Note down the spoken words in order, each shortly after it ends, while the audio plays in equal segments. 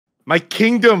My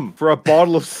kingdom for a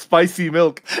bottle of spicy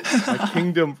milk. My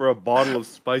kingdom for a bottle of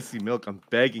spicy milk. I'm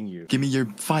begging you. Give me your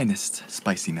finest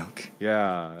spicy milk.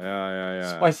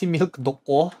 Yeah. Spicy milk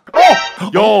doko.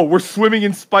 Yo, we're swimming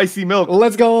in spicy milk.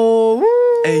 Let's go. Woo.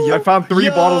 Hey, yo. I found 3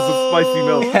 bottles of spicy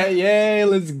milk. Yay,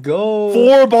 let's go.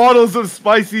 4 bottles of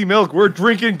spicy milk. We're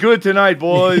drinking good tonight,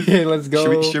 boys. Yeah, let's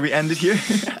go. Should we end it here?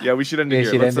 Yeah, we should end it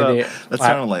here. Let's Let's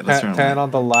turn on the light. Let's turn on the Turn light.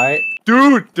 on the light.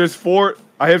 Dude, there's 4.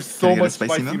 I have so Can I get a much spicy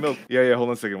spicy milk? milk. Yeah, hold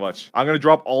on a second. Watch. I'm gonna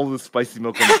drop all of the spicy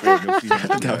milk on the floor. You'll see how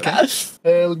much I have.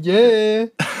 Okay. Hell yeah.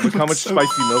 Look how much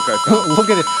spicy milk I found. Look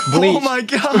at it. Bleach. Oh my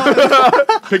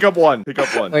god. Pick up one. Pick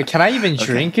up one. Wait, can I even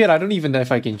drink it? I don't even know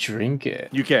if I can drink it.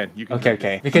 You can. You can.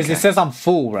 Okay. Because it Okay. says I'm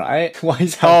full, right? Why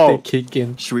is Oh. that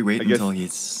kicking? Should we wait I guess- until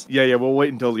he's... Yeah. We'll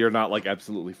wait until you're not like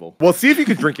absolutely full. Well, see if you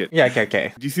can drink it. Yeah,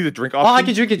 okay. Do you see the drink Oh, option? I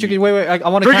can drink it. Wait. I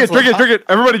want to Drink it. cancel Drink it.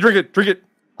 Everybody drink it. Drink it.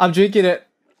 I'm drinking it.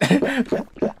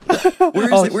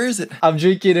 Where is it? I'm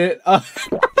drinking it.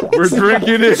 We're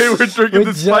drinking it. We're drinking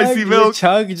the spicy milk.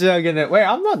 Chugging it. Wait,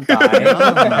 I'm not dying.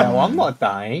 What the hell? I'm not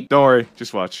dying. Don't worry.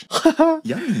 Just watch.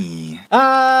 Yummy.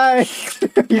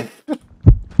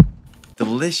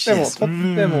 Delicious. I'll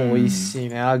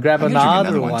grab I'm gonna drink another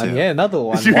another one, one. too. Yeah, another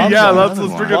one. Yeah, One let's more.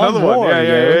 drink One another one. more,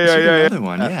 Yeah. Another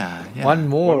one, yeah. One One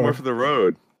more. more for the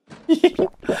road.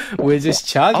 We're just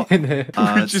chugging it.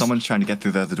 Someone's trying to get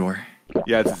through the other door.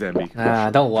 Yeah, it's a zombie.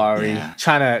 Don't worry. Yeah.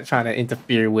 Trying to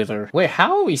interfere with her. Wait,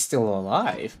 how are we still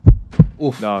alive?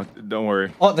 Oof. No, don't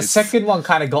worry. Oh, the second one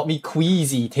kind of got me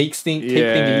queasy. Take things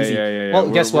easy. Yeah.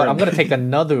 Well, guess what? We're- I'm gonna take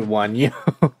another one. You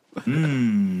know?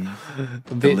 Mmm.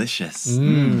 A bit- Delicious.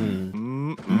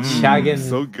 Shagging.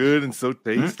 So good and so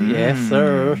tasty. Yes,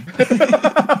 sir.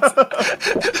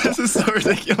 This is so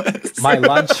ridiculous. My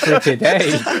lunch for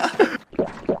today.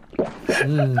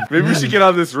 Maybe we should get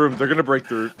out of this room. They're gonna break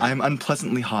through. I am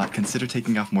unpleasantly hot. Consider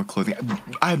taking off more clothing.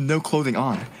 I have no clothing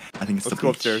on. I think it's Let's the go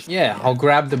bleach. upstairs. Yeah, I'll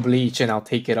grab the bleach and I'll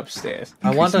take it upstairs. I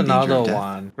want Increasing danger another of death.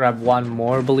 one. Grab one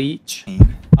more bleach.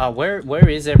 Pain. Where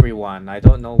is everyone? I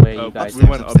don't know where you guys we are.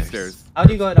 went upstairs. How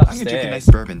do you go I'm gonna drink a upstairs? nice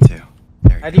bourbon too.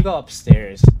 There How you do you go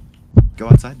upstairs? go. Go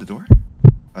outside the door.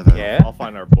 Or the... Yeah. I'll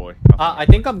find our boy. I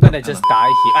think I'm gonna just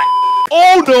die here.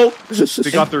 Oh no!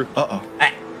 They got through. Uh-oh.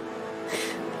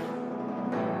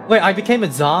 Wait, I became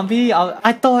a zombie?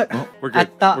 I thought... We're I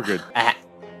good. thought... We're good.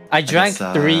 I drank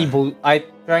guess, I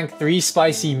drank 3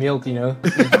 spicy milk, you know?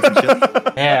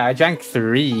 Yeah, I drank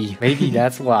 3. Maybe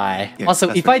that's why. Yeah, Also,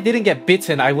 that's if I didn't get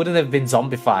bitten, I wouldn't have been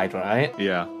zombified, right?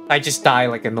 Yeah. I just die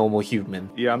like a normal human.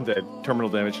 Yeah, I'm dead. Terminal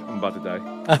damage. I'm about to die.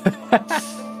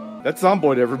 That's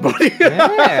Zomboid, everybody.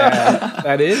 Yeah,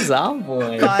 that is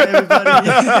Zomboid. Bye, everybody.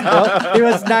 Well, it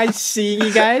was nice seeing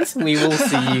you guys. We will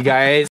see you guys